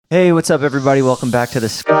Hey, what's up, everybody? Welcome back to the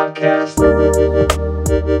Scottcast.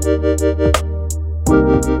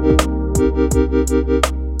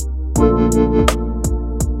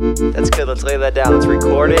 That's good. Let's lay that down. Let's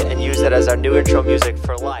record it and use that as our new intro music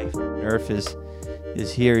for life. Nerf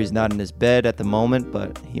is here. He's not in his bed at the moment,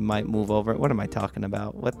 but he might move over. What am I talking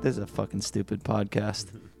about? What? This is a fucking stupid podcast.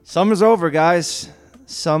 Summer's over, guys.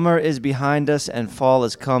 Summer is behind us and fall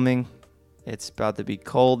is coming. It's about to be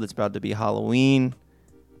cold. It's about to be Halloween.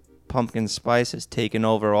 Pumpkin spice has taken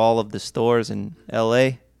over all of the stores in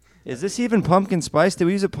LA. Is this even pumpkin spice? Did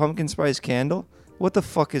we use a pumpkin spice candle? What the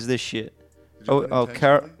fuck is this shit?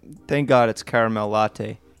 Thank God it's caramel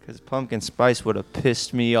latte, because pumpkin spice would have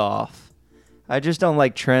pissed me off. I just don't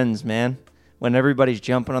like trends, man. When everybody's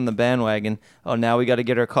jumping on the bandwagon, oh, now we got to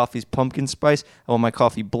get our coffees pumpkin spice. I want my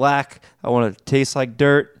coffee black. I want it to taste like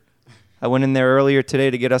dirt. I went in there earlier today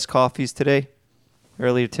to get us coffees today.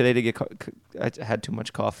 I had too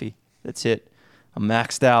much coffee. That's it. I'm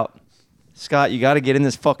maxed out. Scott, you got to get in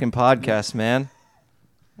this fucking podcast, man.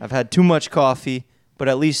 I've had too much coffee, but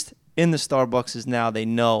at least in the Starbucks now they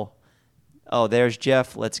know, oh, there's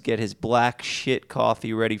Jeff. Let's get his black shit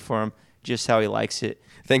coffee ready for him, just how he likes it.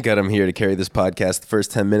 Thank God I'm here to carry this podcast. The first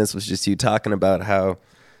 10 minutes was just you talking about how,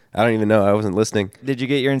 I don't even know, I wasn't listening. Did you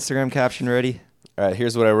get your Instagram caption ready? All right,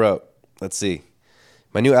 here's what I wrote. Let's see.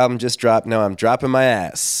 My new album just dropped. Now I'm dropping my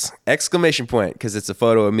ass. Exclamation point, because it's a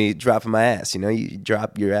photo of me dropping my ass. You know, you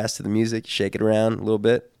drop your ass to the music, shake it around a little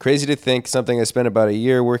bit. Crazy to think something I spent about a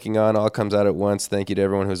year working on all comes out at once. Thank you to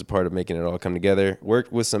everyone who's a part of making it all come together.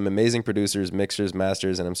 Worked with some amazing producers, mixers,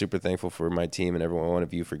 masters, and I'm super thankful for my team and every one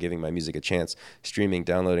of you for giving my music a chance, streaming,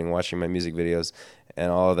 downloading, watching my music videos,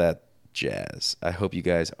 and all that jazz. I hope you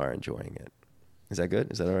guys are enjoying it. Is that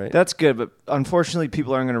good? Is that all right? That's good, but unfortunately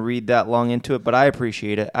people aren't going to read that long into it, but I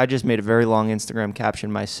appreciate it. I just made a very long Instagram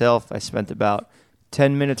caption myself. I spent about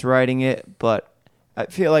 10 minutes writing it, but I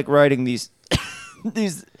feel like writing these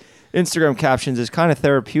these Instagram captions is kind of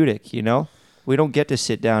therapeutic, you know? We don't get to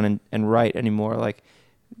sit down and write anymore like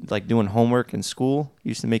doing homework in school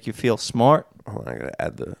used to make you feel smart. Hold on, I got to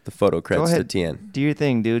add the photo credits to TN. Do your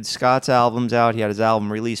thing, dude. Scott's album's out. He had his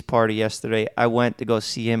album release party yesterday. I went to go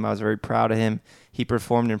see him. I was very proud of him. He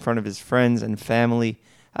performed in front of his friends and family.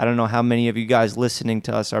 I don't know how many of you guys listening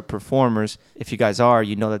to us are performers. If you guys are,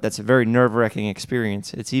 you know that that's a very nerve-wracking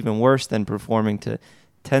experience. It's even worse than performing to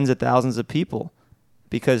tens of thousands of people,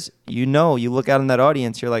 because you look out in that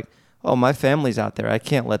audience, you're like, oh, my family's out there. I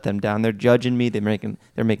can't let them down. They're judging me. They're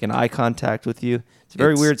making eye contact with you. It's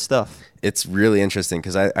very weird stuff. It's really interesting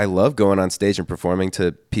because I love going on stage and performing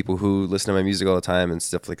to people who listen to my music all the time and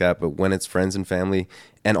stuff like that. But when it's friends and family,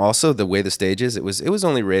 and also the way the stage is, it was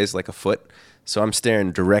only raised like a foot. So I'm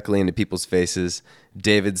staring directly into people's faces.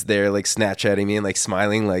 David's there like Snapchatting me and like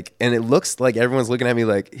smiling, like, and it looks like everyone's looking at me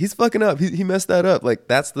like, he's fucking up. He messed that up. Like,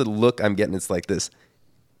 that's the look I'm getting. It's like this.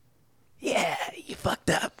 Yeah, you fucked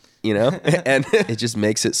up. You know, and it just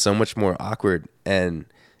makes it so much more awkward, and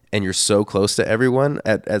you're so close to everyone.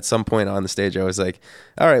 At some point on the stage, I was like,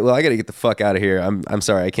 all right, well, I got to get the fuck out of here. I'm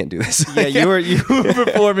sorry, I can't do this. Yeah, you were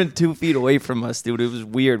performing 2 feet away from us, dude. It was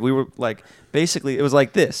weird. We were like, basically, it was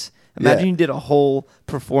like this. Imagine you did a whole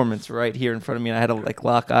performance right here in front of me, and I had to like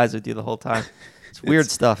lock eyes with you the whole time. It's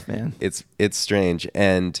weird stuff, man. It's strange.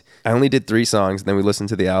 And I only did 3 songs, and then we listened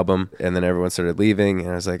to the album, and then everyone started leaving, and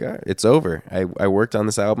I was like, all right, it's over. I worked on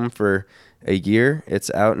this album for a year.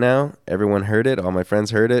 It's out now. Everyone heard it. All my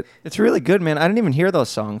friends heard it. It's really good, man. I didn't even hear those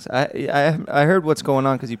songs. I heard what's going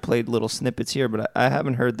on because you played little snippets here, but I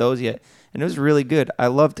haven't heard those yet. And it was really good. I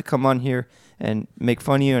love to come on here and make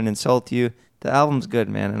fun of you and insult you. The album's good,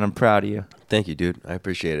 man, and I'm proud of you. Thank you, dude. I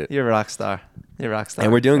appreciate it. You're a rock star. You're a rock star.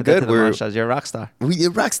 And we're doing good. You're a rock star. We're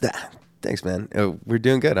a rock star. Thanks, man. We're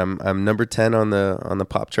doing good. I'm number 10 on the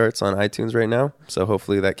pop charts on iTunes right now. So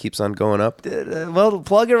hopefully that keeps on going up. Well,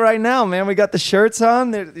 plug it right now, man. We got the shirts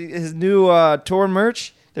on. His new tour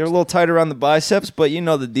merch. They're a little tight around the biceps, but you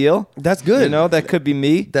know the deal. That's good. You know, that could be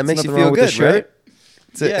me. That makes you feel good, right?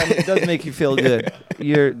 Yeah, it does make you feel good.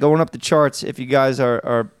 You're going up the charts. If you guys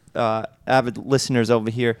are avid listeners over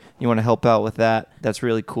here, you want to help out with that, that's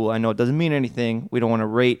really cool. I know it doesn't mean anything. We don't want to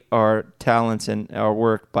rate our talents and our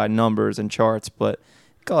work by numbers and charts, but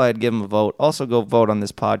go ahead, give them a vote. Also go vote on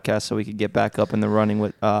this podcast so we can get back up in the running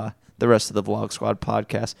with the rest of the Vlog Squad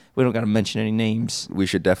podcast. We don't got to mention any names. We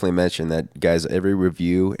should definitely mention that, guys. Every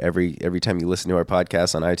review, every time you listen to our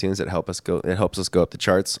podcast on iTunes, it helps us go up the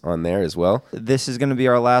charts on there as well. This is going to be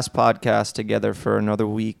our last podcast together for another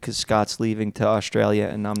week because Scott's leaving to Australia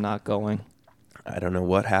and I'm not going. I don't know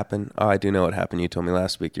what happened. Oh, I do know what happened. You told me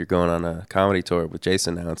last week you're going on a comedy tour with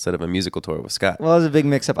Jason now instead of a musical tour with Scott. Well, it was a big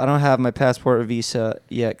mix-up. I don't have my passport or visa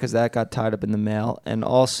yet because that got tied up in the mail. And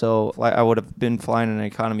also, I would have been flying an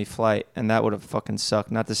economy flight, and that would have fucking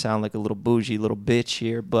sucked. Not to sound like a little bougie little bitch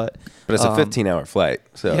here, but it's a 15-hour flight.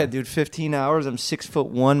 So yeah, dude, 15 hours. I'm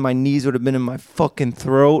 6'1". My knees would have been in my fucking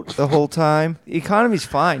throat the whole time. Economy's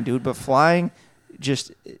fine, dude, but flying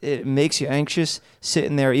just it makes you anxious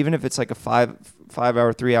sitting there, even if it's like a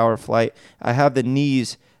 5-hour, 3-hour flight. I have the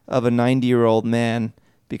knees of a 90-year-old man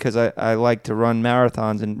because I like to run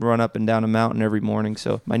marathons and run up and down a mountain every morning,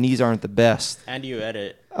 so my knees aren't the best. And you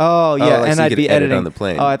edit. Oh yeah, like and so I'd be editing on the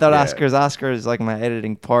plane. Oh, I thought Yeah. Oscar is like my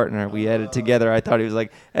editing partner. We edit together. I thought he was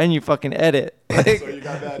like, and you fucking edit. Like, So you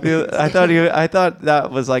got that. dude, I thought that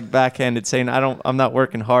was like backhanded saying I'm not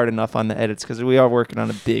working hard enough on the edits because we are working on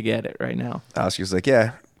a big edit right now. Oscar's like,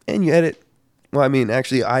 yeah, and you edit. Well, I mean,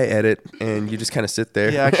 actually, I edit, and you just kind of sit there.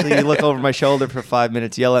 Yeah, actually, you look over my shoulder for 5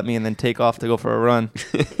 minutes, yell at me, and then take off to go for a run.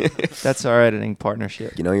 That's our editing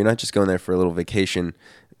partnership. You know, you're not just going there for a little vacation.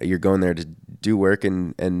 You're going there to do work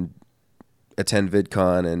and attend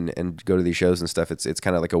VidCon and go to these shows and stuff. It's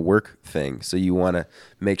kind of like a work thing. So you want to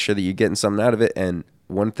make sure that you're getting something out of it. And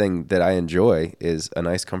one thing that I enjoy is a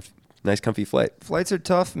nice comfy flight. Flights are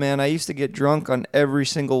tough, man. I used to get drunk on every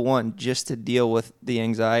single one just to deal with the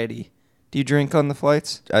anxiety. Do you drink on the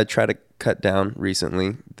flights? I try to cut down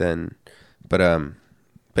recently, but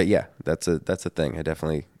yeah, that's a thing. I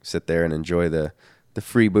definitely sit there and enjoy the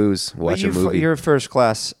free booze, watch a movie. You're first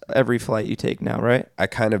class every flight you take now, right? I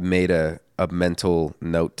kind of made a mental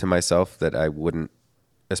note to myself that I wouldn't,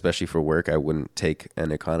 especially for work, I wouldn't take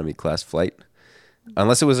an economy class flight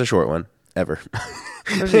unless it was a short one, ever.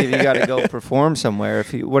 Especially if you got to go perform somewhere.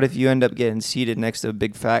 What if you end up getting seated next to a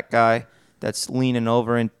big fat guy that's leaning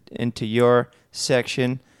over into your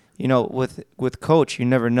section? You know, with Coach, you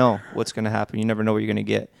never know what's going to happen. You never know what you're going to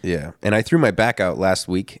get. Yeah, and I threw my back out last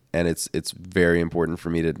week, and it's very important for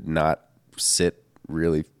me to not sit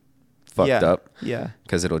really fucked up. Yeah.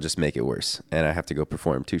 Because it'll just make it worse, and I have to go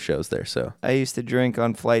perform 2 shows there. So I used to drink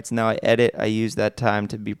on flights. Now I edit. I use that time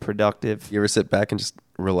to be productive. you ever sit back and just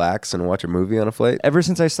relax and watch a movie on a flight? Ever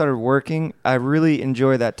since I started working, I really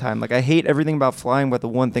enjoy that time. Like, I hate everything about flying, but the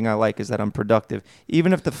one thing I like is that I'm productive.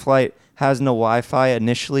 Even if the flight has no Wi-Fi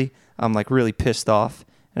initially, I'm like really pissed off.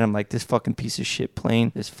 And I'm like, this fucking piece of shit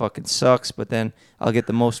plane, this fucking sucks. But then I'll get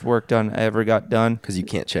the most work done I ever got done. Because you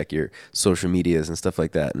can't check your social medias and stuff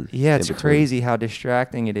like that. Yeah, it's crazy how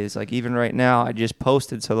distracting it is. Like, even right now, I just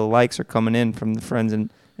posted, so the likes are coming in from the friends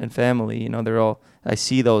and family. You know, I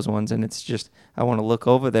see those ones, and it's just, I want to look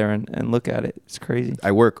over there and look at it. It's crazy.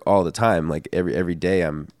 I work all the time. Like every day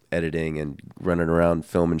I'm editing and running around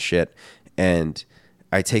filming shit. And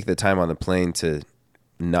I take the time on the plane to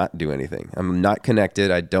not do anything. I'm not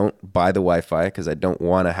connected. I don't buy the Wi-Fi because I don't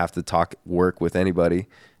want to have to talk work with anybody.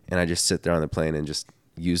 And I just sit there on the plane and just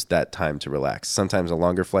use that time to relax. Sometimes a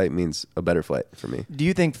longer flight means a better flight for me. Do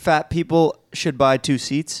you think fat people should buy 2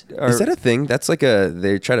 seats? Is that a thing? That's like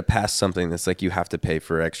they try to pass something that's like you have to pay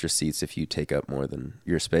for extra seats if you take up more than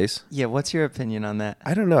your space. Yeah, what's your opinion on that?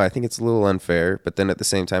 I don't know. I think it's a little unfair, but then at the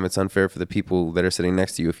same time, it's unfair for the people that are sitting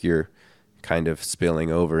next to you if you're kind of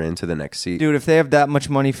spilling over into the next seat. Dude, if they have that much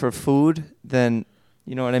money for food, then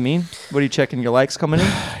you know what I mean? What are you checking your likes coming in?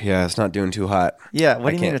 Yeah, it's not doing too hot. Yeah, what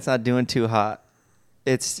do you mean it's not doing too hot?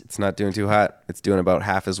 It's not doing too hot. It's doing about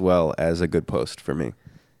half as well as a good post for me.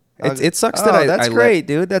 It sucks that that's great,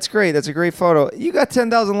 dude. That's great. That's a great photo. You got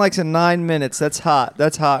 10,000 likes in 9 minutes. That's hot.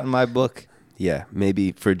 That's hot in my book. Yeah,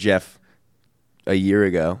 maybe for Jeff a year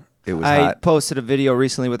ago, it was I hot. posted a video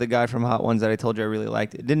recently with a guy from Hot Ones that I told you I really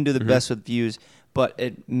liked. It didn't do the best with views, but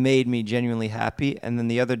it made me genuinely happy. And then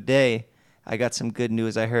the other day, I got some good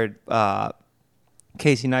news. I heard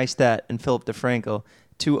Casey Neistat and Philip DeFranco,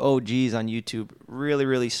 2 OGs on YouTube, really,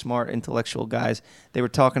 really smart, intellectual guys. They were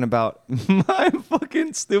talking about my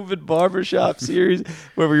fucking stupid barbershop series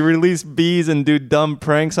where we release bees and do dumb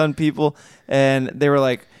pranks on people. And they were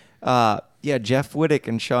like, yeah, Jeff Wittick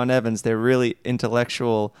and Sean Evans, they're really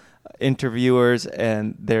intellectual interviewers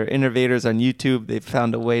and they're innovators on YouTube. They've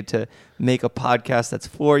found a way to make a podcast that's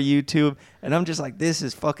for YouTube. And I'm just like, this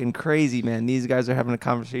is fucking crazy, man. These guys are having a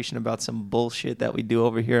conversation about some bullshit that we do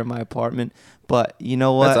over here in my apartment. But you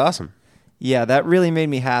know what? That's awesome. Yeah, that really made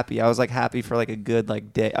me happy. I was like happy for like a good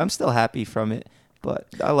like day. I'm still happy from it, but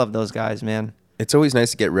I love those guys, man. It's always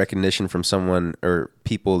nice to get recognition from someone or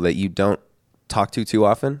people that you don't talk to too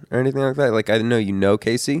often or anything like that. Like, I know you know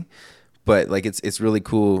Casey, but like it's really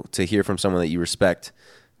cool to hear from someone that you respect,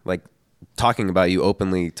 like talking about you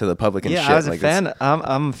openly to the public and shit. Yeah, I was like, a fan.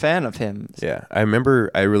 I'm a fan of him. Yeah, I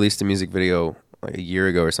remember I released a music video like a year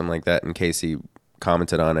ago or something like that, and Casey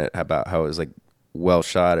commented on it about how it was like well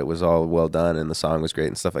shot, it was all well done, and the song was great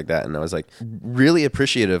and stuff like that. And I was like really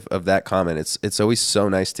appreciative of that comment. It's always so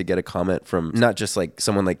nice to get a comment from not just like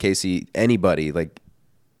someone like Casey, anybody, like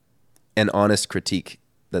an honest critique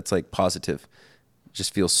that's like positive.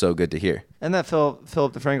 Just feels so good to hear. And that Philip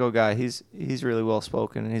DeFranco guy, he's really well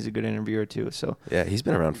spoken, and he's a good interviewer too. So yeah, he's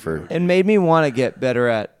been around for. It made me want to get better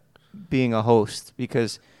at being a host,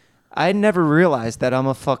 because I never realized that I'm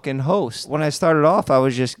a fucking host. When I started off, I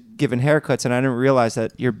was just giving haircuts, and I didn't realize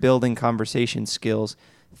that you're building conversation skills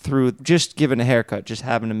through just giving a haircut, just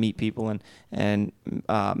having to meet people and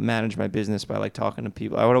manage my business by like talking to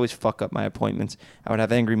people. I would always fuck up my appointments. I would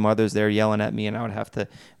have angry mothers there yelling at me, and I would have to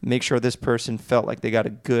make sure this person felt like they got a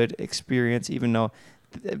good experience, even though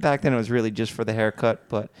back then it was really just for the haircut,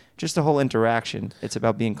 but just the whole interaction. It's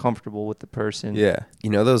about being comfortable with the person. Yeah. You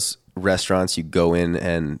know those restaurants you go in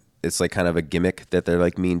and it's like kind of a gimmick that they're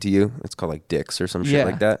like mean to you? It's called like Dick's or some shit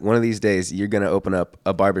like that. One of these days you're going to open up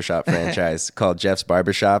a barbershop franchise called Jeff's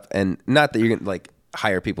Barbershop, and not that you're going to like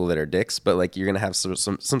hire people that are dicks, but like you're going to have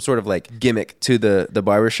some sort of like gimmick to the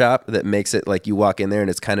barbershop that makes it like you walk in there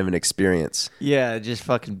and it's kind of an experience. Yeah, just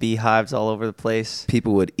fucking beehives all over the place.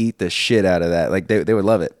 People would eat the shit out of that. Like they would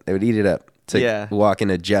love it. They would eat it up. To walk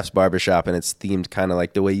into Jeff's Barbershop, and it's themed kind of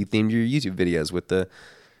like the way you themed your YouTube videos with the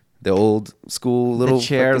old school little... The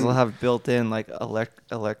chairs will have built-in like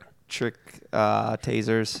electric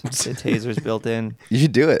tasers. The tasers built in. You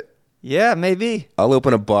should do it. Yeah, maybe. I'll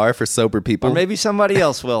open a bar for sober people. Or maybe somebody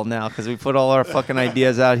else will now, because we put all our fucking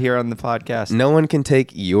ideas out here on the podcast. No one can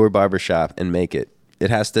take your barbershop and make it. It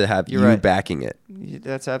has to have you backing it.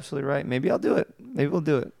 That's absolutely right. Maybe I'll do it. Maybe we'll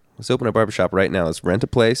do it. Let's open a barbershop right now. Let's rent a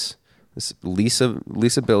place. Let's lease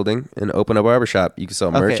a building and open a barbershop. You can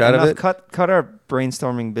sell merch out of it. Cut our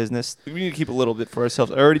brainstorming business. We need to keep a little bit for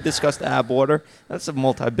ourselves. I already discussed AbWater. That's a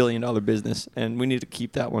multi-billion-dollar business, and we need to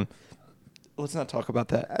keep that one. Let's not talk about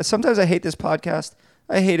that. Sometimes I hate this podcast.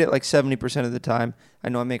 I hate it like 70% of the time. I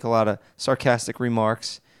know I make a lot of sarcastic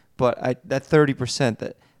remarks, but that 30%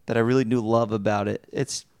 that I really do love about it,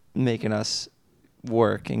 it's making us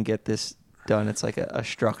work and get this done. It's like a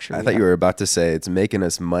structure. I thought you were about to say it's making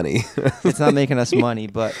us money. It's not making us money,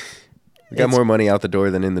 but we got more money out the door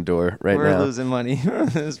than in the door right now. We're losing money on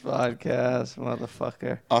this podcast,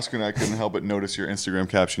 motherfucker. Oscar and I couldn't help but notice your Instagram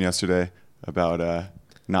caption yesterday about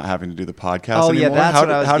not having to do the podcast anymore. Yeah, that's what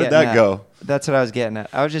I was getting at. How did that go? That's what I was getting at.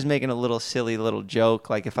 I was just making a little silly little joke.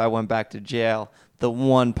 Like if I went back to jail, the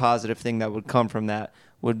one positive thing that would come from that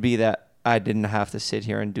would be that I didn't have to sit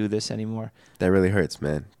here and do this anymore. That really hurts,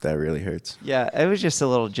 man. That really hurts. Yeah, it was just a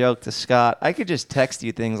little joke to Scott. I could just text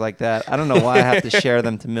you things like that. I don't know why I have to share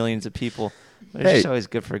them to millions of people. But it's just always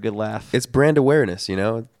good for a good laugh. It's brand awareness, you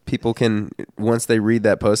know? People can, once they read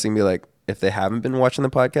that posting, be like, if they haven't been watching the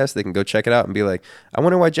podcast, they can go check it out and be like, I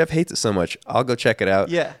wonder why Jeff hates it so much. I'll go check it out.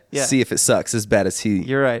 Yeah. See if it sucks as bad as he.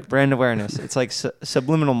 You're right. Brand awareness. It's like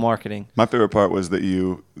subliminal marketing. My favorite part was that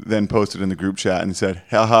you then posted in the group chat and said,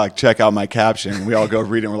 haha, check out my caption. And we all go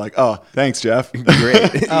read it and we're like, oh, thanks, Jeff.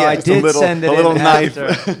 Great. I did send it a little knife.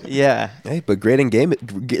 Yeah. Hey, but great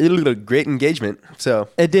engagement. So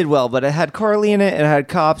it did well, but it had Carly in it. It had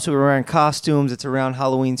cops who were wearing costumes. It's around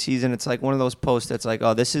Halloween season. It's like one of those posts that's like,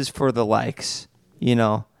 oh, this is for the likes. You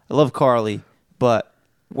know, I love Carly, but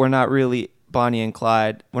we're not really Bonnie and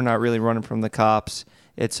Clyde. We're not really running from the cops.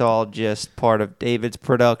 It's all just part of David's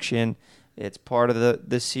production. It's part of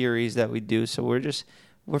the series that we do. So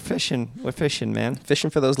we're fishing. We're fishing, man. Fishing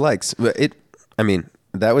for those likes. That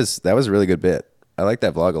was a really good bit. I like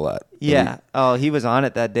that vlog a lot. Yeah. He was on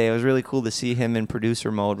it that day. It was really cool to see him in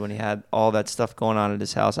producer mode when he had all that stuff going on at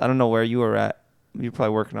his house. I don't know where you were at. You were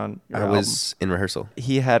probably working on your album. I was in rehearsal.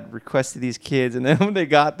 He had requested these kids, and then when they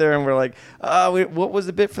got there and we're like, what was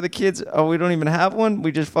the bit for the kids? Oh, we don't even have one?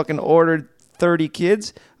 We just fucking ordered 30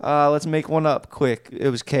 kids? Let's make one up quick. It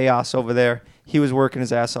was chaos over there. He was working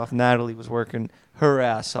his ass off. Natalie was working her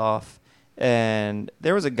ass off. And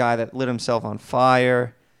there was a guy that lit himself on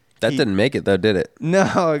fire. That didn't make it, though, did it?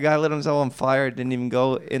 No, a guy lit himself on fire. It didn't even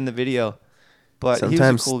go in the video. But sometimes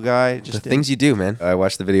he was a cool guy. Things you do, man. I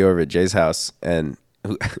watched the video over at Jay's house, and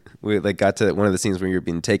we like got to one of the scenes where you're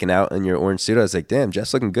being taken out in your orange suit. I was like, damn,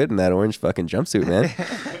 Jeff's looking good in that orange fucking jumpsuit, man.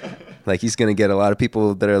 Like he's gonna get a lot of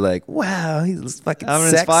people that are like, wow, he's fucking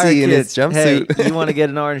sexy in his jumpsuit. Hey, you want to get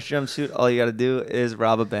an orange jumpsuit? All you got to do is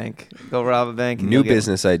rob a bank. Go rob a bank. New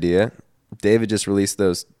business idea. David just released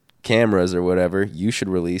those cameras or whatever. You should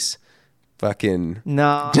release fucking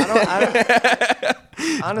No, I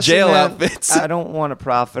don't honestly, jail man, outfits. I don't want to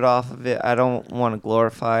profit off of it. I don't want to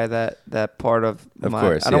glorify that part of my.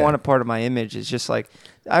 course, I don't yeah. want a part of my image. It's just like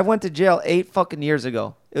I went to jail 8 fucking years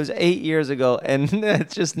ago. It was 8 years ago, and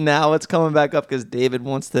it's just now it's coming back up because David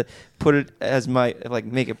wants to put it as my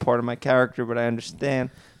make it part of my character. But I understand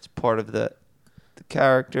it's part of the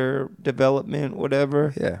character development,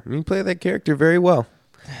 whatever. Yeah, I mean, you play that character very well.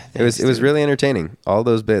 It was dude. really entertaining. All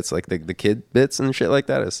those bits, like the kid bits and shit like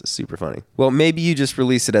that, is super funny. Well, maybe you just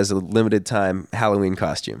release it as a limited time Halloween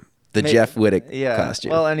costume, the Maybe- Jeff Wittick Yeah.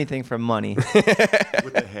 costume. Well, anything for money.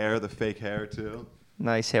 With the hair, the fake hair too.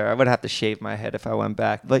 Nice hair. I would have to shave my head if I went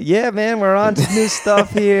back. But yeah, man, we're on to new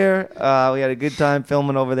stuff here. We had a good time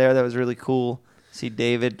filming over there. That was really cool. See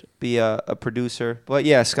David be a producer. But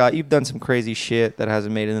yeah, Scott, you've done some crazy shit that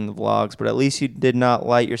hasn't made it in the vlogs, but at least you did not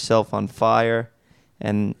light yourself on fire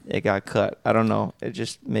and it got cut. I don't know. It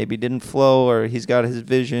just maybe didn't flow, or he's got his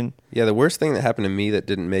vision. Yeah, the worst thing that happened to me that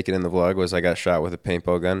didn't make it in the vlog was I got shot with a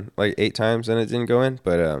paintball gun like 8 times and it didn't go in.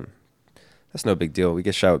 But that's no big deal. We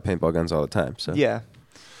get shot with paintball guns all the time. So Yeah.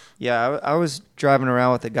 Yeah, I was driving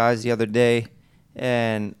around with the guys the other day,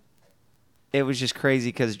 and it was just crazy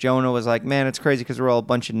because Jonah was like, man, it's crazy because we're all a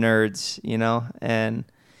bunch of nerds, you know? And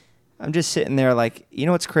I'm just sitting there like, you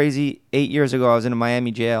know what's crazy? 8 years ago, I was in a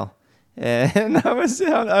Miami jail. And I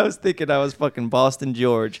was thinking I was fucking Boston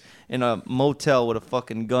George in a motel with a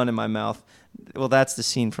fucking gun in my mouth. Well, that's the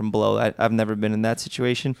scene from Blow. I've never been in that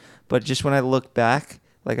situation. But just when I look back,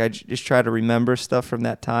 like I just try to remember stuff from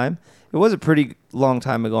that time. It was a pretty long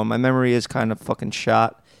time ago, and my memory is kind of fucking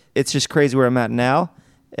shot. It's just crazy where I'm at now.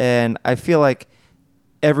 And I feel like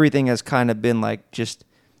everything has kind of been like just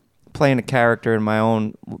playing a character in my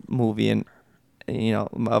own movie and, you know,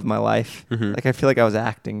 of my life. Mhm. Like I feel like I was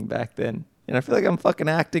acting back then. And I feel like I'm fucking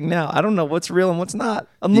acting now. I don't know what's real and what's not.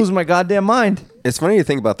 I'm losing my goddamn mind. it's funny to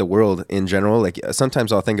think about the world in general. Like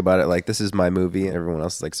sometimes I'll think about it like this is my movie. Everyone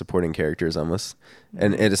else is like supporting characters almost.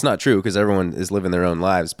 And it's not true because everyone is living their own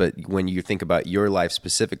lives. But when you think about your life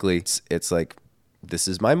specifically, it's like this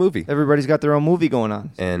is my movie. Everybody's got their own movie going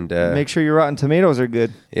on. And Make sure your Rotten Tomatoes are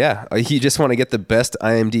good. yeah, you just want to get the best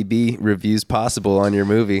IMDb reviews possible on your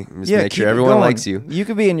movie. Just make keep sure it everyone going. likes you. You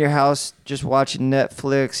could be in your house just watching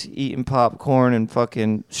Netflix, eating popcorn, and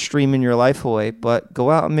fucking streaming your life away. But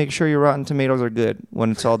go out and make sure your Rotten Tomatoes are good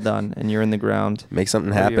when it's all done and you're in the ground. Make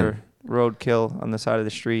something Or happen. your roadkill on the side of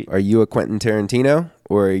the street. Are you a Quentin Tarantino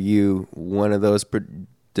or are you one of those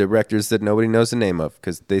directors that nobody knows the name of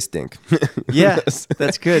because they stink? Yeah,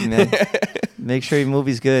 that's good, man. Make sure your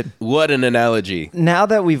movie's good. What an analogy. Now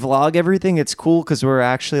that we vlog everything, it's cool because we're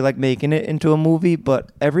actually like making it into a movie.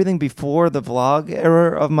 But everything before the vlog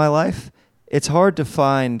era of my life, it's hard to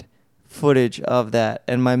find footage of that.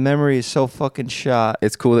 And my memory is so fucking shot.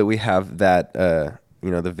 It's cool that we have that,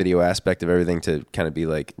 the video aspect of everything to kind of be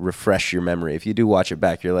like refresh your memory. If you do watch it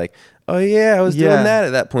back, you're like, oh yeah, I was Yeah. doing that at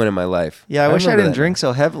that point in my life. Yeah, I wish I remember didn't that. drink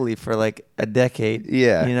so heavily for like a decade.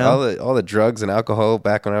 Yeah, you know. all the drugs and alcohol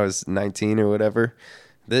back when I was 19 or whatever.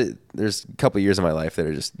 There's a couple years of my life that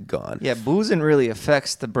are just gone. Yeah, boozing really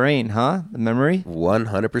affects the brain, huh? The memory.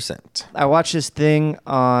 100%. I watched this thing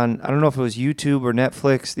on, I don't know if it was YouTube or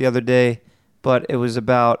Netflix the other day, but it was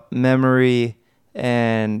about memory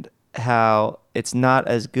and how it's not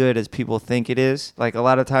as good as people think it is. Like a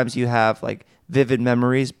lot of times you have like vivid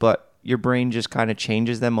memories, but your brain just kind of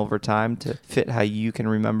changes them over time to fit how you can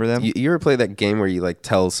remember them. You ever play that game where you like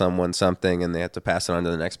tell someone something and they have to pass it on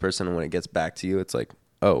to the next person, and when it gets back to you, it's like,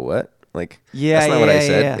 oh, what? Like, Yeah, that's not what I yeah,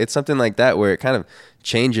 said. yeah. It's something like that where it kind of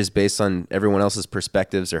changes based on everyone else's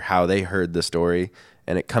perspectives or how they heard the story,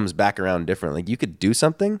 and it comes back around different. Like you could do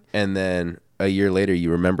something and then a year later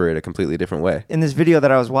you remember it a completely different way. In this video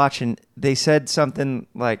that I was watching, they said something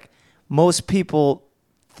like most people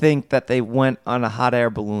think that they went on a hot air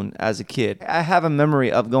balloon as a kid. I have a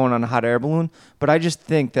memory of going on a hot air balloon, but I just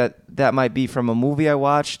think that that might be from a movie I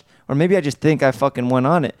watched, or maybe I just think I fucking went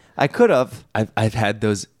on it. I could have. I've had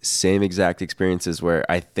those same exact experiences where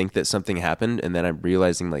I think that something happened and then I'm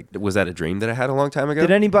realizing like, was that a dream that I had a long time ago?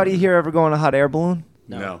 Did anybody here ever go on a hot air balloon?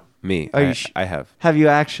 No. Me. Are you sh- I have. Have you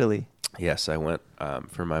actually? Yes, I went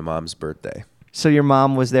for my mom's birthday. So your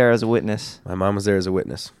mom was there as a witness. My mom was there as a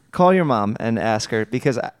witness. Call your mom and ask her,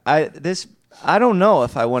 because I don't know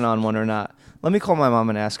if I went on one or not. Let me call my mom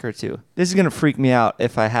and ask her too. This is gonna freak me out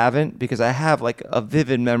if I haven't, because I have like a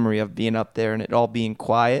vivid memory of being up there and it all being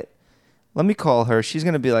quiet. Let me call her. She's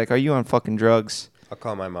gonna be like, "Are you on fucking drugs?" I'll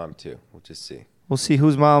call my mom too. We'll just see. We'll see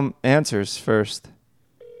whose mom answers first.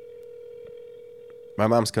 My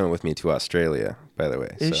mom's coming with me to Australia, by the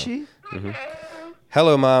way. Is so. she? Mhm.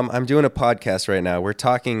 Hello, Mom. I'm doing a podcast right now. We're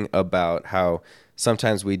talking about how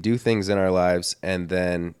sometimes we do things in our lives and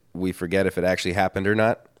then we forget if it actually happened or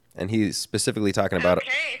not. And he's specifically talking about...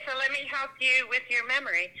 Okay, so let me help you with your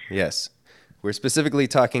memory. Yes. We're specifically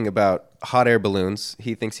talking about hot air balloons.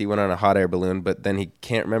 He thinks he went on a hot air balloon, but then he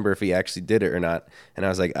can't remember if he actually did it or not. And I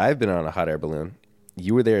was like, I've been on a hot air balloon.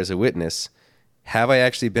 You were there as a witness. Have I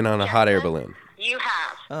actually been on a hot air balloon? You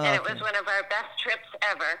have. And it was one of our best trips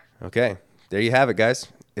ever. Okay. There you have it, guys.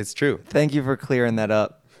 It's true. Thank you for clearing that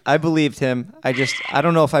up. I believed him. I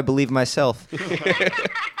don't know if I believe myself. I have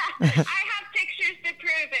pictures to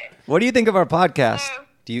prove it. What do you think of our podcast? So,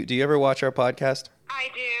 Do you ever watch our podcast? I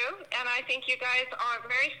do, and I think you guys are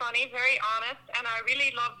very funny, very honest, and I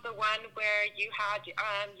really love the one where you had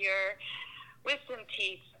your wisdom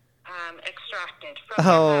teeth extracted from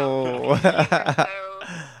your mouth. So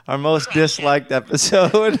Our most disliked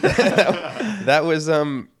episode.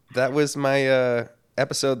 That was my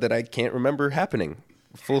episode that I can't remember happening.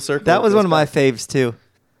 Full circle. That was one of my faves too.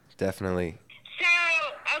 Definitely.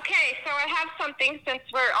 So, okay, so I have something since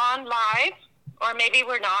we're on live, or maybe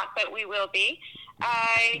we're not, but we will be.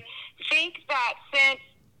 I think that since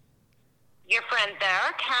your friend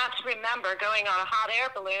there can't remember going on a hot air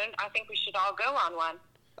balloon, I think we should all go on one.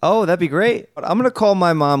 Oh, that'd be great. I'm going to call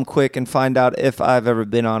my mom quick and find out if I've ever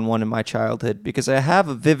been on one in my childhood, because I have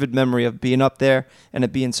a vivid memory of being up there and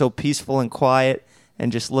it being so peaceful and quiet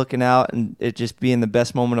and just looking out and it just being the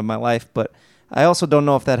best moment of my life. But I also don't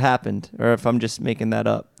know if that happened or if I'm just making that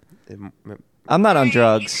up. I'm not on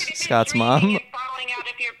drugs, You could have been Scott's dreaming mom. and falling out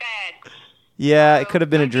of your bed. Yeah, it could have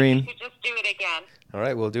been I a think dream. You should just do it again. All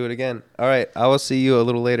right, we'll do it again. All right, I will see you a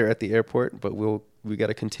little later at the airport, but we got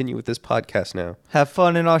to continue with this podcast now. Have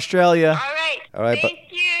fun in Australia. All right. but- Thank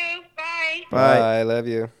you. Bye. Bye. I love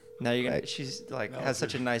you. Now you're gonna, she's like has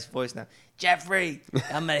such a nice voice now. Jeffrey,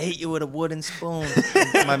 I'm gonna hit you with a wooden spoon.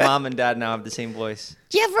 My mom and dad now have the same voice.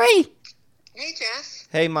 Jeffrey. Hey, Jeff.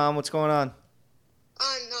 Hey, mom, what's going on?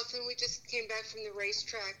 Nothing. We just came back from the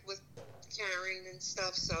racetrack with Karen and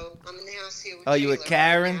stuff, so I'm in the house here with Oh, you with Taylor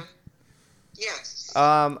Karen? right now. Yes.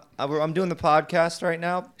 I'm doing the podcast right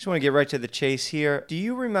now. Just want to get right to the chase here. Do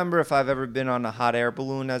you remember if I've ever been on a hot air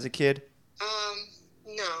balloon as a kid?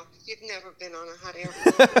 No, you've never been on a hot air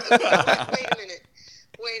balloon.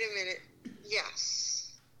 Wait a minute.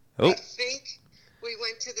 Yes. Oh. I think we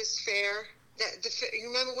went to this fair. You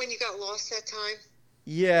remember when you got lost that time?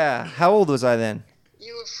 Yeah. How old was I then?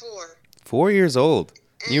 You were 4. 4 years old.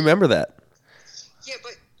 You remember that? Yeah,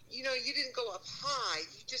 but you didn't go up high.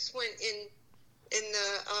 You just went in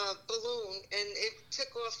the balloon, and it took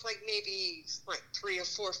off maybe 3 or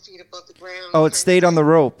 4 feet above the ground. Oh, it stayed on the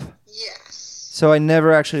rope. Yes. So I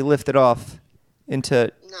never actually lifted off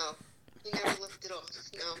into... No, you never lifted off.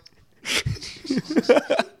 No.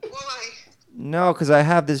 Why? No, because I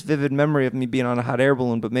have this vivid memory of me being on a hot air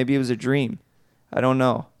balloon, but maybe it was a dream. I don't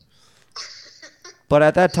know. But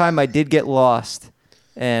at that time, I did get lost.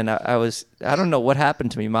 And I don't know what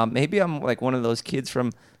happened to me, Mom. Maybe I'm like one of those kids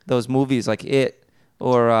from those movies like It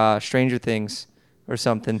or Stranger Things or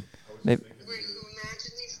something. Maybe. Where you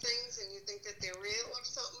imagine these things and you think that they're real or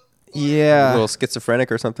something? Or, A Yeah. little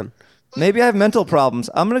schizophrenic or something? Maybe I have mental problems.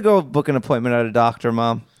 I'm going to go book an appointment at a doctor,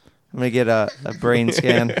 Mom. I'm going to get a brain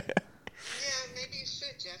scan. Yeah, maybe you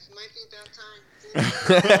should, Jeff. It might be about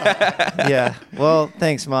time. Yeah. Well,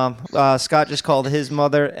 thanks, Mom. Scott just called his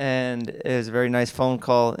mother, and it was a very nice phone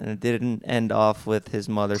call, and it didn't end off with his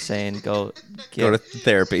mother saying, go Go to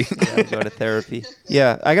therapy. go to therapy.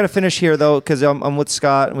 Yeah, I got to finish here, though, because I'm with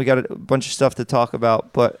Scott, and we got a bunch of stuff to talk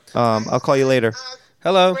about, but I'll call you later.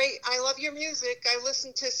 Hello. Great. I love your music. I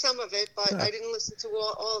listened to some of it, but I didn't listen to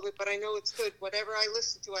all of it, but I know it's good. Whatever I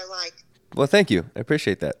listen to, I like. Well, thank you. I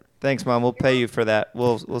appreciate that. Thanks, Mom. We'll pay you for that.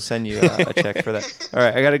 We'll send you a check for that. All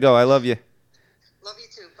right, I got to go. I love you. Love you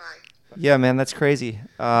too. Bye. Yeah, man, that's crazy.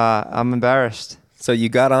 I'm embarrassed. So you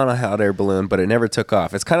got on a hot air balloon, but it never took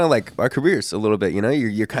off. It's kind of like our careers a little bit, you know.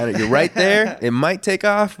 You're right there. It might take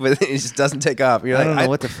off, but it just doesn't take off. You're I like, don't know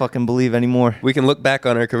what to fucking believe anymore. We can look back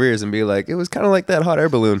on our careers and be like, it was kind of like that hot air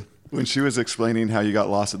balloon. When she was explaining how you got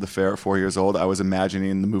lost at the fair at 4 years old, I was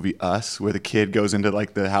imagining the movie Us, where the kid goes into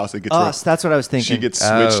the house that gets Us, that's what I was thinking. she gets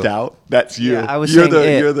switched out. That's you. Yeah, I was you're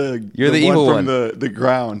saying it. You're the evil one one. from the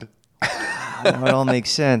ground. Oh, it all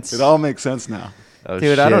makes sense. It all makes sense now. Oh,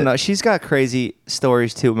 Dude, I don't shit. know. She's got crazy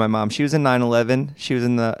stories too. My mom. She was in 9/11. She was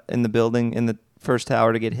in the building in the first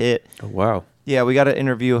tower to get hit. Oh, wow. Yeah, we got to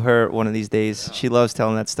interview her one of these days. She loves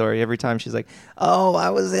telling that story. Every time she's like, "Oh,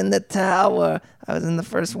 I was in the tower. I was in the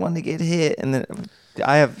first one to get hit." And then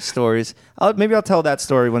I have stories. Maybe I'll tell that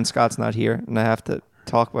story when Scott's not here, and I have to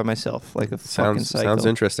talk by myself like a fucking psycho. Sounds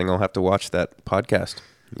interesting. I'll have to watch that podcast.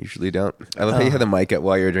 Usually don't. I love how you had the mic at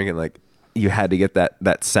while you were drinking. Like you had to get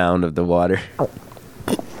that sound of the water.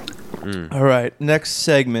 All right, next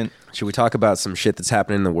segment. Should we talk about some shit that's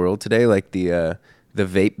happening in the world today, like the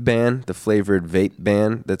vape ban, the flavored vape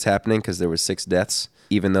ban that's happening because there were 6 deaths,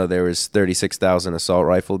 even though there was 36,000 assault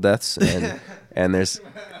rifle deaths, and there's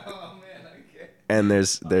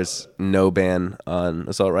there's no ban on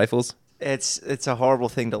assault rifles. It's a horrible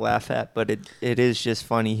thing to laugh at, but it is just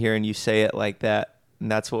funny hearing you say it like that.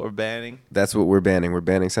 And that's what we're banning? That's what we're banning. We're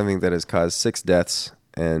banning something that has caused 6 deaths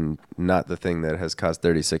and not the thing that has caused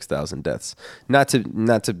 36,000 deaths. Not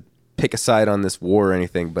to pick a side on this war or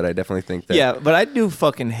anything, but I definitely think that... Yeah, but I do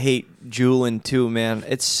fucking hate Juulin too, man.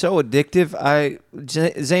 It's so addictive.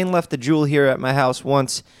 Zane left the Juul here at my house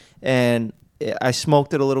once, and I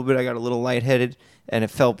smoked it a little bit. I got a little lightheaded, and it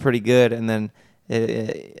felt pretty good, and then...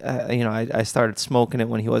 I started smoking it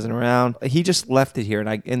when he wasn't around. He just left it here, and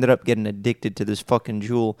I ended up getting addicted to this fucking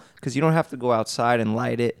Juul because you don't have to go outside and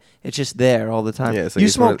light it. It's just there all the time. Yeah, like you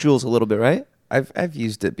smoke Juuls a little bit, right? I've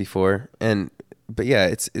used it before, but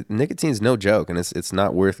yeah, nicotine's no joke, and it's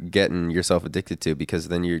not worth getting yourself addicted to because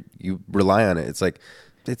then you rely on it. It's like.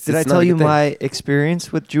 Did I tell you my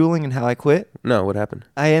experience with Juuling and how I quit? No, what happened?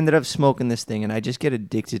 I ended up smoking this thing, and I just get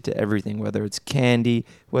addicted to everything, whether it's candy,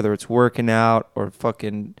 whether it's working out, or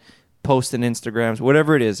fucking posting Instagrams,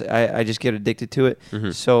 whatever it is. I just get addicted to it.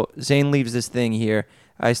 Mm-hmm. So Zane leaves this thing here.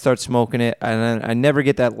 I start smoking it, and then I never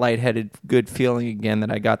get that lightheaded, good feeling again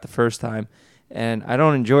that I got the first time. And I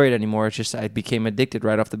don't enjoy it anymore. It's just I became addicted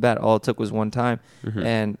right off the bat. All it took was one time. Mm-hmm.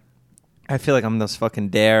 And... I feel like I'm those fucking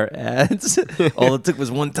Dare ads. All it took was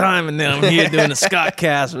one time, and then I'm here doing a Scott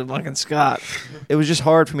cast with fucking Scott. It was just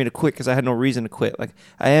hard for me to quit because I had no reason to quit. Like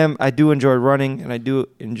I do enjoy running, and I do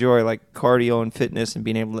enjoy like cardio and fitness and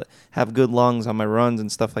being able to have good lungs on my runs and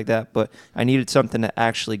stuff like that. But I needed something to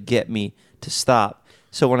actually get me to stop.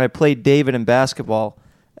 So when I played David in basketball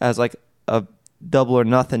as like a double or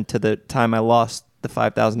nothing to the time I lost the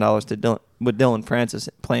 $5,000 to with Dylan Francis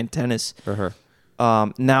playing tennis. Uh-huh.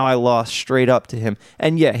 Now I lost straight up to him.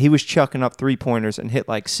 And yeah, he was chucking up 3-pointers and hit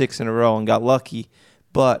like 6 in a row and got lucky.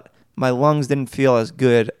 But my lungs didn't feel as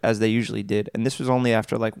good as they usually did. And this was only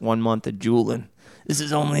after like 1 month of Juulin. This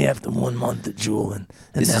is only after 1 month of Juulin.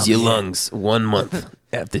 This is your lungs 1 month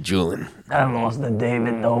after Juulin. I lost to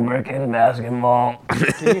David Dobrik in basketball.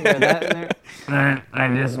 Can you hear that there? I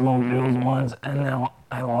just smoked Juuls once, and now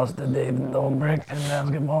I lost to David Dobrik in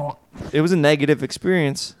basketball. It was a negative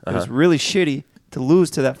experience. It was really shitty to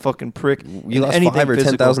lose to that fucking prick. You lost $5,000 or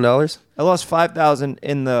 $10,000? I lost $5,000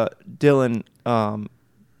 in the Dylan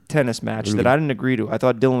tennis match that I didn't agree to. I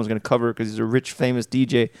thought Dylan was going to cover it because he's a rich, famous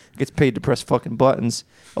DJ, gets paid to press fucking buttons.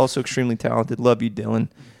 Also extremely talented. Love you, Dylan.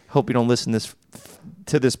 Hope you don't listen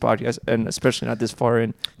to this podcast, and especially not this far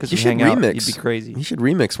in, because you should remix. You'd be crazy. You should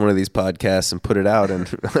remix one of these podcasts and put it out,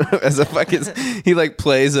 and as a fucking he like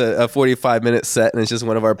plays a 45-minute set, and it's just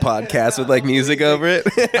one of our podcasts with like music over it.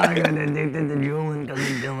 I got addicted to Juulin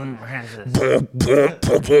because of Dylan Francis.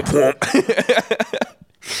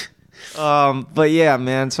 But yeah,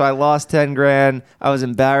 man. So I lost $10,000. I was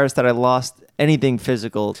embarrassed that I lost anything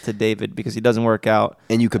physical to David because he doesn't work out,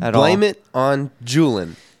 and you could blame it on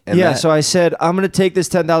Juulin. So I said, I'm going to take this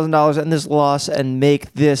 $10,000 and this loss and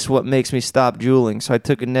make this what makes me stop Juuling. So I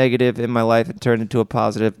took a negative in my life and turned it into a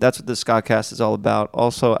positive. That's what the Scottcast is all about.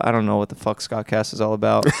 Also, I don't know what the fuck Scottcast is all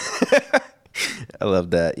about. I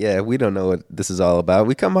love that. Yeah, we don't know what this is all about.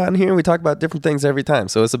 We come on here and we talk about different things every time.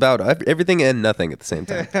 So it's about everything and nothing at the same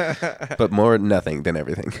time. But more nothing than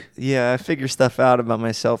everything. Yeah, I figure stuff out about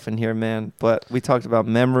myself in here, man. But we talked about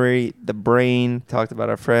memory, the brain, talked about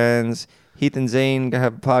our friends. Heath and Zane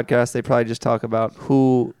have a podcast. They probably just talk about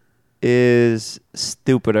who is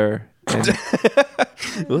stupider.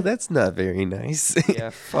 Well, that's not very nice. Yeah,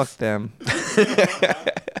 fuck them.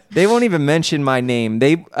 They won't even mention my name.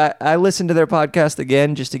 I listened to their podcast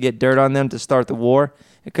again just to get dirt on them to start the war.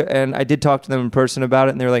 And I did talk to them in person about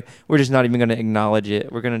it, and they were like, we're just not even going to acknowledge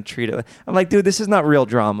it. We're going to treat it. I'm like, dude, this is not real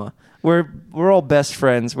drama. We're all best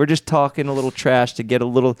friends. We're just talking a little trash to get a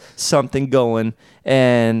little something going,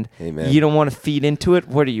 and you don't want to feed into it.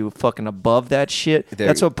 What are you, fucking above that shit?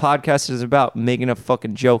 That's what podcast is about, making a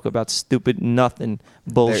fucking joke about stupid nothing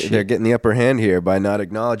bullshit. They're getting the upper hand here by not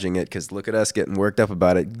acknowledging it, because look at us getting worked up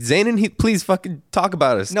about it. Zane and Heath, please fucking talk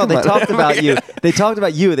about us. No, they talked about you. They talked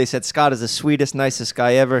about you. They said Scott is the sweetest, nicest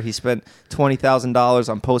guy ever. He spent $20,000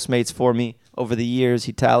 on Postmates for me. Over the years,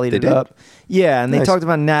 he tallied it up. Yeah, and they talked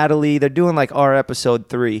about Natalie. They're doing like our episode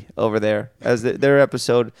 3 over there. As their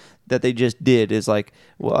episode that they just did is like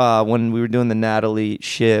when we were doing the Natalie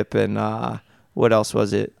ship and What else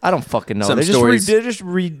was it? I don't fucking know. Some They're stories. they're just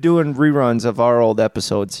redoing reruns of our old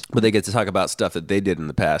episodes. But they get to talk about stuff that they did in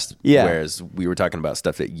the past. Yeah. Whereas we were talking about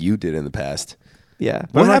stuff that you did in the past. Yeah,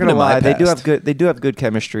 but What I'm not happened gonna in my lie. They do past? have good. They do have good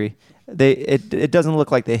chemistry. It doesn't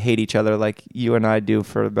look like they hate each other like you and I do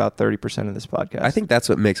for about 30% of this podcast. I think that's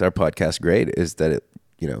what makes our podcast great is that it,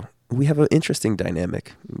 we have an interesting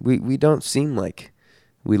dynamic. We don't seem like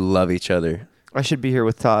we love each other, I should be here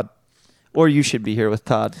with Todd, or you should be here with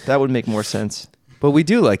Todd. That would make more sense. but we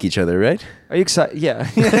do like each other, right? Are you excited? Yeah.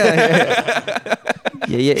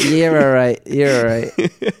 Yeah. You're all right. You're all right.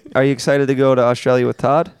 Are you excited to go to Australia with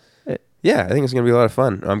Todd? Yeah, I think it's going to be a lot of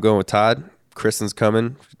fun. I'm going with Todd. Kristen's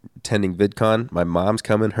coming, attending VidCon. My mom's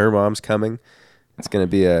coming. Her mom's coming. It's going to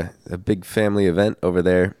be a big family event over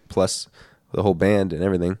there, plus the whole band and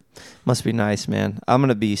everything. Must be nice, man. I'm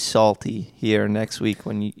gonna be salty here next week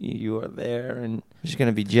when you are there, and I'm just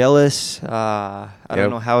gonna be jealous. I don't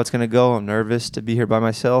know how it's gonna go. I'm nervous to be here by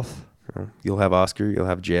myself. You'll have Oscar. You'll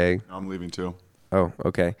have Jay. I'm leaving too. Oh,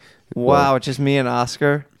 okay. Wow, Well, it's just me and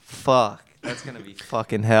Oscar. Fuck, that's gonna be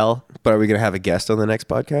fucking hell. but are we going to have a guest on the next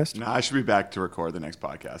podcast? No, I should be back to record the next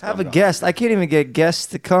podcast. Have I'm a done. guest. I can't even get guests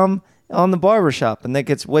to come on the barbershop, and that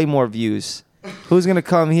gets way more views. Who's gonna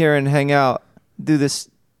come here and hang out, do this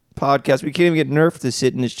podcast? We can't even get Nerf to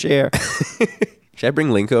sit in his chair. Should I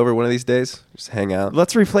bring Link over one of these days? Just hang out.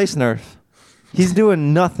 Let's replace Nerf. He's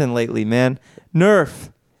doing nothing lately, man.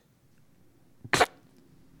 Nerf.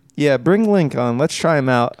 Yeah, bring Link on. Let's try him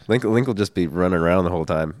out. Link will just be running around the whole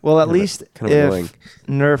time. Well, at Kinda- least kind of if annoying.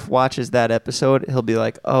 Nerf watches that episode, he'll be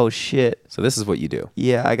like, oh shit. So this is what you do.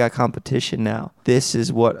 Yeah, I got competition now. This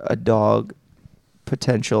is what a dog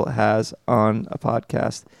potential has on a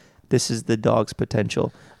podcast. This is the dog's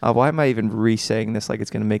potential. Why am I even re-saying this like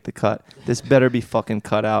it's going to make the cut? This better be fucking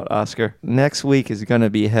cut out, Oscar. Next week is going to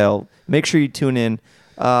be hell. Make sure you tune in.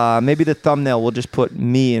 Maybe the thumbnail will just put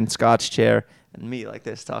me in Scott's chair and me like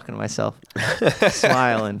this talking to myself,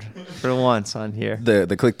 smiling for once on here. The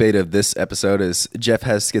clickbait of this episode is Jeff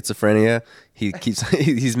has schizophrenia. He keeps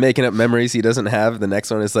he's making up memories he doesn't have. The next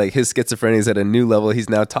one is like his schizophrenia is at a new level. He's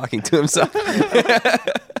now talking to himself.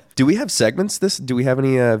 Do we have segments? Do we have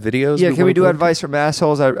any videos? Yeah, can we wanna do plug? advice from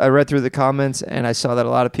assholes? I read through the comments and I saw that a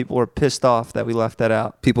lot of people were pissed off that we left that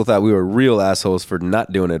out. People thought we were real assholes for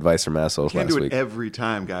not doing advice from assholes Can't last do it week. every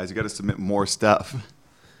time, guys. You got to submit more stuff.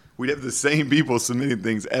 We'd have the same people submitting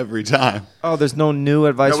things every time. Oh, there's no new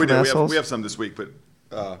advice No, we from do. assholes? We have some this week, but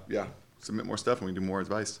yeah, submit more stuff and we do more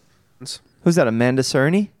advice. Who's that, Amanda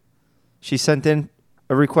Cerny? She sent in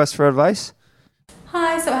a request for advice?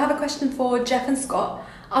 Hi, so I have a question for Jeff and Scott.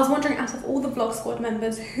 I was wondering, out of all the Vlog Squad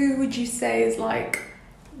members, who would you say is like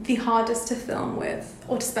the hardest to film with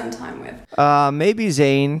or to spend time with? Maybe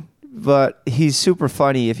Zane, but he's super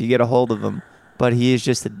funny if you get a hold of him. But he is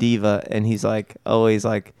just a diva, and he's like always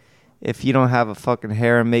like, if you don't have a fucking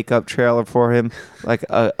hair and makeup trailer for him, like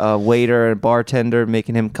a waiter and bartender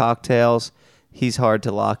making him cocktails, he's hard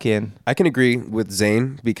to lock in. I can agree with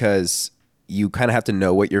Zane because you kind of have to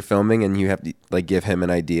know what you're filming and you have to like give him an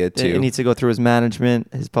idea too. It needs to go through his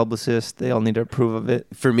management, his publicist. They all need to approve of it.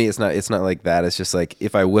 For me, it's not like that. It's just like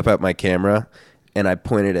if I whip out my camera and I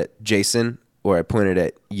point it at Jason or I point it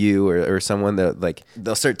at you or someone that like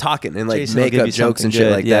they'll start talking and like Jason will make give up you jokes and something shit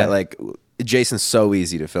good, like yeah. that. Like Jason's so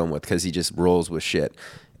easy to film with because he just rolls with shit.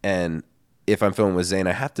 And if I'm filming with Zane,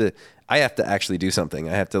 I have to actually do something.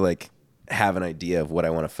 I have to like have an idea of what I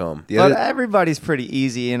want to film. But everybody's pretty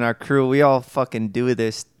easy in our crew. We all fucking do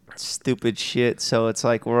this stupid shit, so it's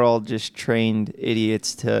like we're all just trained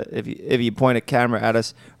idiots to if you point a camera at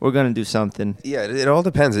us, we're gonna do something. Yeah, it all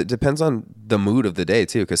depends. It depends on the mood of the day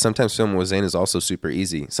too, because sometimes filming with Zane is also super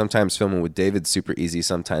easy. Sometimes filming with David's super easy.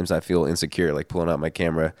 Sometimes I feel insecure like pulling out my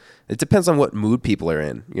camera. It depends on what mood people are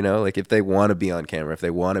in, you know, like if they want to be on camera, if they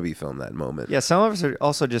want to be filmed that moment. Yeah, some of us are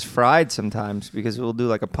also just fried sometimes because we'll do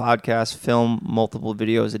like a podcast, film multiple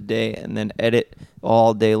videos a day, and then edit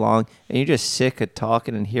all day long, and you're just sick of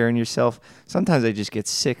talking and hearing yourself. Sometimes I just get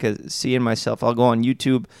sick of seeing myself. I'll go on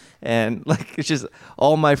YouTube and like it's just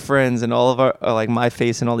all my friends and all of our like my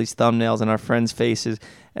face and all these thumbnails and our friends' faces,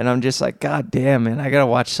 and I'm just like, God damn, man, I gotta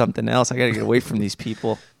watch something else. I gotta get away from these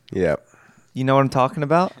people. Yeah. You know what I'm talking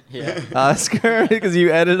about? Yeah, Oscar, because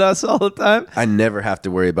you edit us all the time. I never have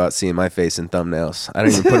to worry about seeing my face in thumbnails. I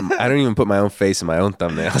don't even put my own face in my own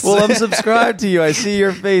thumbnails. Well, I'm subscribed to you. I see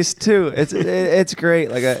your face too. It's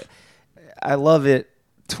great. Like I love it.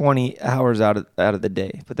 20 hours out of the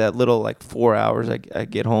day, but that little like 4 hours I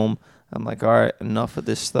get home, I'm like, all right, enough of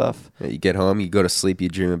this stuff. You get home, you go to sleep, you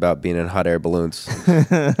dream about being in hot air balloons. You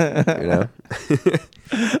know?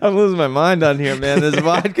 I'm losing my mind on here, man. This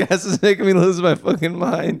podcast is making me lose my fucking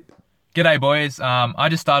mind. G'day, boys. I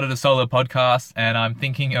just started a solo podcast, and I'm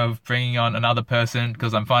thinking of bringing on another person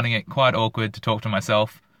because I'm finding it quite awkward to talk to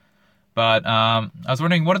myself. But I was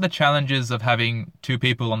wondering, what are the challenges of having two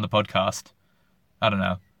people on the podcast? I don't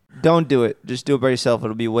know. Don't do it. Just do it by yourself.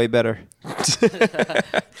 It'll be way better.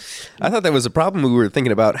 I thought that was a problem we were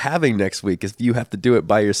thinking about having next week, if you have to do it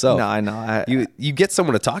by yourself. No, I know. You get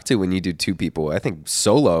someone to talk to when you do two people. I think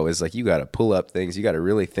solo is like you got to pull up things. You got to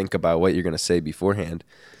really think about what you're going to say beforehand.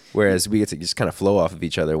 Whereas we get to just kind of flow off of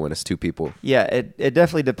each other when it's two people. Yeah, it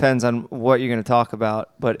definitely depends on what you're going to talk about.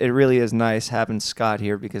 But it really is nice having Scott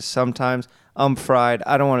here because sometimes I'm fried.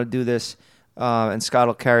 I don't want to do this, and Scott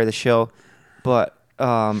will carry the show. But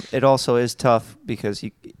it also is tough because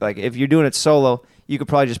if you're doing it solo, you could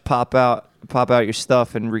probably just pop out your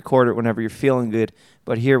stuff and record it whenever you're feeling good.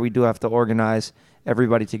 But here we do have to organize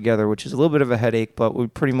everybody together, which is a little bit of a headache. But we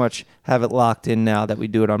pretty much have it locked in now that we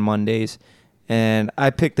do it on Mondays. And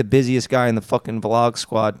I picked the busiest guy in the fucking vlog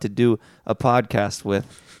squad to do a podcast with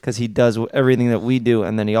because he does everything that we do,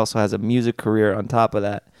 and then he also has a music career on top of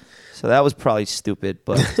that. So that was probably stupid,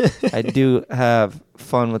 but I do have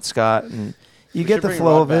fun with Scott, and you get the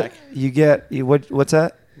flow of it. You get what's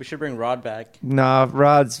that? We should bring Rod back. Nah,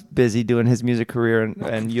 Rod's busy doing his music career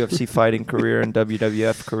and UFC fighting career and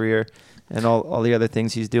WWF career and all the other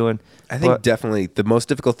things he's doing. I think definitely the most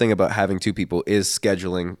difficult thing about having two people is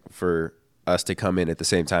scheduling for us to come in at the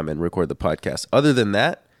same time and record the podcast. Other than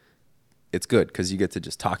that, it's good because you get to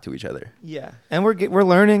just talk to each other. Yeah, and we're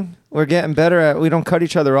learning. We're getting better at. We don't cut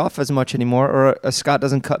each other off as much anymore, or Scott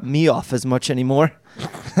doesn't cut me off as much anymore.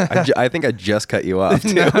 I think I just cut you off.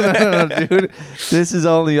 Too. No, dude. This is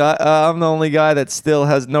only I'm the only guy that still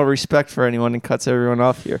has no respect for anyone and cuts everyone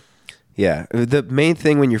off here. Yeah, the main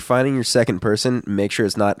thing when you're finding your second person, make sure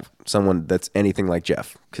it's not someone that's anything like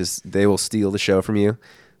Jeff because they will steal the show from you.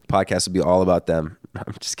 Podcast will be all about them.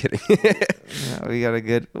 I'm just kidding. Yeah, we have a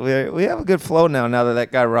good flow now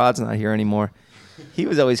that guy Rod's not here anymore. He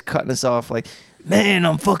was always cutting us off like, man,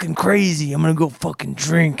 I'm fucking crazy. I'm gonna go fucking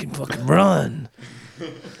drink and fucking run.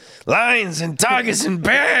 Lions and tigers and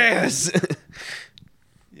bears.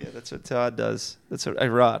 Yeah, that's what Todd does. That's what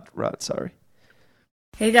Rod, sorry.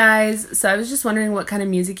 Hey guys, so I was just wondering what kind of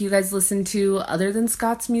music you guys listen to other than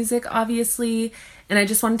Scott's music, obviously. And I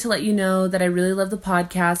just wanted to let you know that I really love the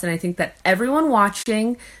podcast, and I think that everyone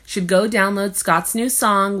watching should go download Scott's new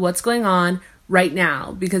song, What's Going On, right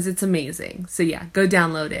now, because it's amazing. So yeah, go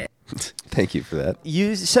download it. Thank you for that.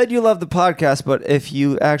 You said you love the podcast, but if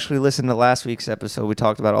you actually listen to last week's episode, we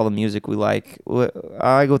talked about all the music we like.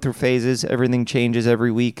 I go through phases. Everything changes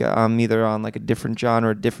every week. I'm either on like a different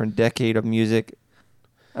genre, a different decade of music.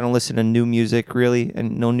 I don't listen to new music, really,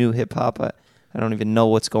 and no new hip-hop. I don't even know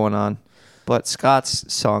what's going on. But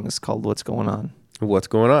Scott's song is called What's Going On. What's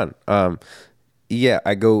going on? Yeah,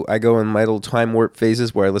 I go in my little time warp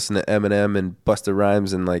phases where I listen to Eminem and Busta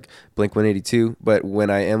Rhymes and like Blink-182. But when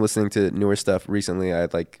I am listening to newer stuff recently, I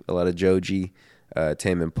like a lot of Joji,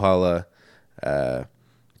 Tame Impala,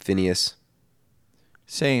 Phineas.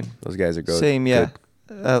 Same. Those guys are good. Same, yeah.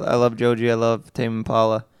 I love Joji. I love Tame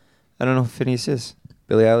Impala. I don't know who Phineas is.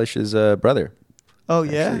 Billie Eilish's brother. Oh,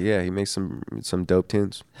 yeah? Actually, yeah, he makes some dope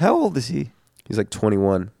tunes. How old is he? He's like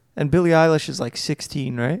 21. And Billie Eilish is like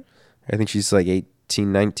 16, right? I think she's like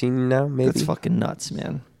 18, 19 now, maybe. That's fucking nuts,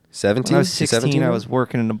 man. 17? When I was 16, 17? I was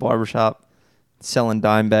working in a barbershop selling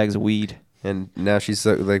dime bags of weed. And now she's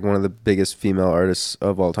like one of the biggest female artists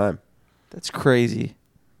of all time. That's crazy.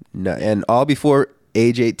 No, and all before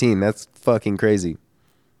age 18. That's fucking crazy.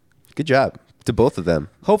 Good job to both of them.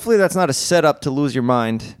 Hopefully that's not a setup to lose your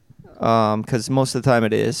mind, because most of the time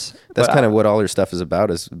it is. That's kind of what all her stuff is about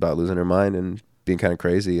losing her mind and being kind of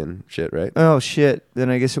crazy and shit, right? Oh, shit.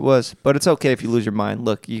 Then I guess it was. But it's okay if you lose your mind.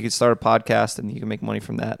 Look, you can start a podcast and you can make money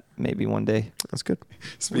from that maybe one day. That's good.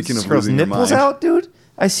 Speaking of girl's losing your nipples mind. out, dude?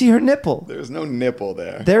 I see her nipple. There's no nipple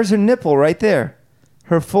there. There's her nipple right there.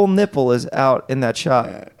 Her full nipple is out in that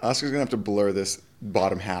shot. Oscar's going to have to blur this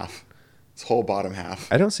bottom half. This whole bottom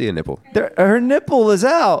half. I don't see a nipple. Her nipple is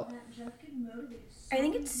out. I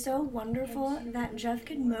think it's so wonderful that Jeff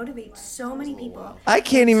could motivate so many people. I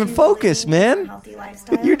can't even focus, man.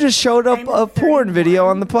 You just showed up a porn video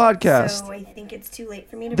on the podcast. So I think it's too late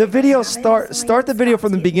for me to The break video my habit, so start the video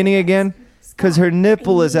from the beginning again, because her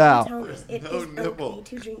nipple is out. no nipple.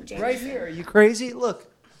 Right here. Are you crazy? Look.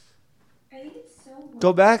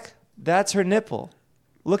 Go back. That's her nipple.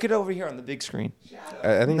 Look it over here on the big screen.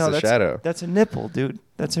 I think it's a shadow. That's a nipple, dude.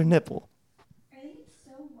 That's her nipple.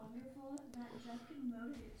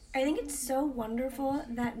 I think it's so wonderful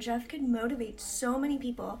that Jeff could motivate so many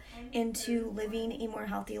people into living a more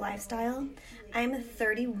healthy lifestyle. I'm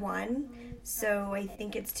 31, So I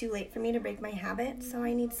think it's too late for me to break my habit, so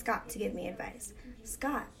I need Scott to give me advice.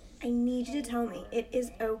 Scott, I need you to tell me it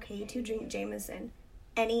is okay to drink Jameson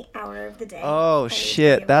any hour of the day. Oh,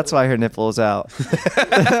 shit. That's why her nipple is out.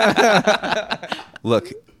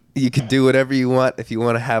 Look, you can do whatever you want. If you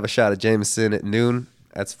want to have a shot of Jameson at noon,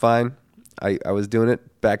 that's fine. I was doing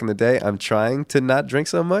it back in the day. I'm trying to not drink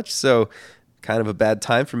so much, so kind of a bad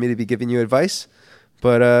time for me to be giving you advice.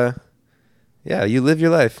 But, yeah, you live your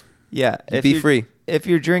life. Yeah. Be free. If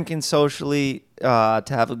you're drinking socially to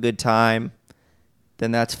have a good time,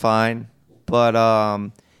 then that's fine.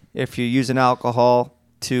 But if you're using alcohol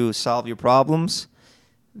to solve your problems,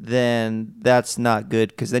 then that's not good,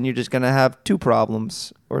 because then you're just going to have 2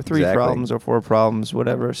 problems or 3 problems or 4 problems,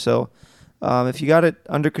 whatever. So if you got it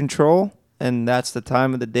under control and that's the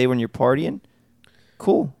time of the day when you're partying,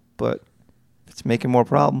 cool. But if it's making more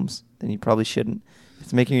problems, then you probably shouldn't. If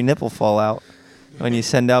it's making your nipple fall out when you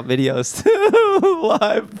send out videos to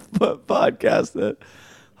live podcast that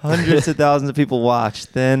hundreds of thousands of people watch,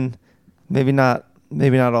 then maybe not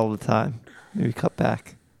all the time. Maybe cut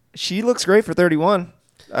back. She looks great for 31.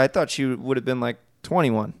 I thought she would have been like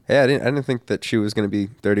 21. Yeah, I didn't think that she was going to be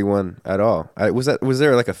 31 at all. Was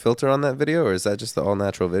there like a filter on that video, or is that just the all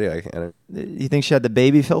natural video? You think she had the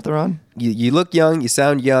baby filter on? You look young. You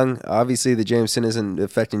sound young. Obviously, the Jameson isn't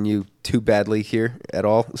affecting you too badly here at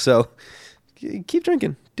all. So keep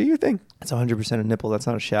drinking. Do your thing. It's 100% a nipple. That's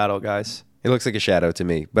not a shadow, guys. It looks like a shadow to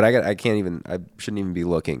me, but I shouldn't even be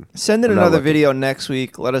looking. Send in another video next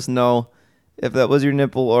week. Let us know if that was your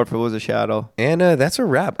nipple or if it was a shadow. And that's a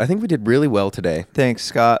wrap. I think we did really well today. Thanks,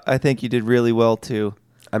 Scott. I think you did really well, too.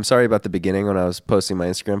 I'm sorry about the beginning when I was posting my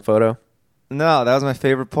Instagram photo. No, that was my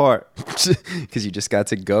favorite part. Because you just got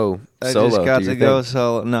to go solo. I just got to go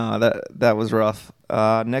solo. No, that was rough.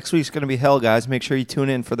 Next week's going to be hell, guys. Make sure you tune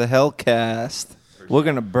in for the Hellcast. We're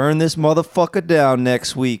going to burn this motherfucker down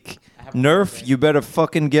next week. Nerf, you better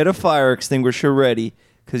fucking get a fire extinguisher ready,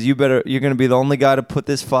 because you're going to be the only guy to put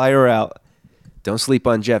this fire out. Don't sleep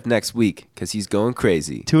on Jeff next week, because he's going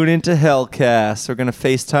crazy. Tune into Hellcast. We're going to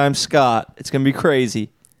FaceTime Scott. It's going to be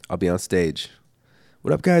crazy. I'll be on stage.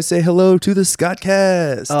 What up, guys? Say hello to the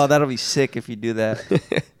Scottcast. Oh, that'll be sick if you do that.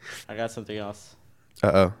 I got something else.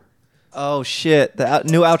 Uh-oh. Oh, shit. The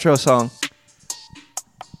new outro song.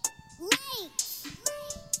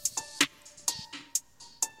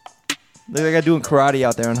 Look like I'm doing karate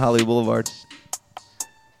out there on Hollywood Boulevard.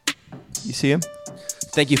 You see him?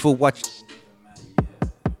 Thank you for watching.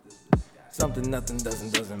 Something nothing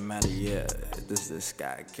doesn't matter, yeah. This is the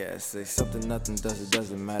Scottcast. Say something nothing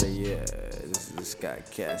doesn't matter, yeah. This is the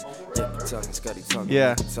Scottcast. Jeff be talking, Scotty talking,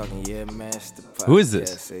 yeah. Talking, yeah, man. It's the podcast. Who is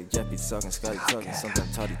this? Say Jeff be talking, Scotty talking, something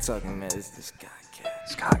Toddy talking, man. It's the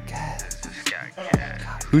Scottcast.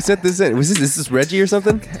 Who sent this in? Is this Reggie or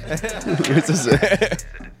something? Who's this?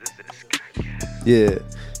 Yeah.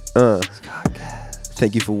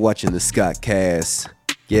 Thank you for watching the Scottcast.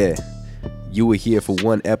 Yeah. You were here for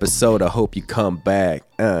one episode. I hope you come back.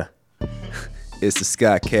 It's the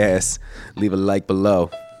Scottcast. Leave a like below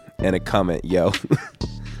and a comment, yo.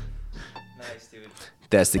 Nice, dude.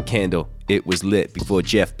 That's the candle. It was lit before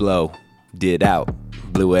Jeff blew it out.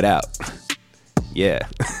 Yeah.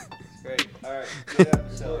 Great. All right. Yeah.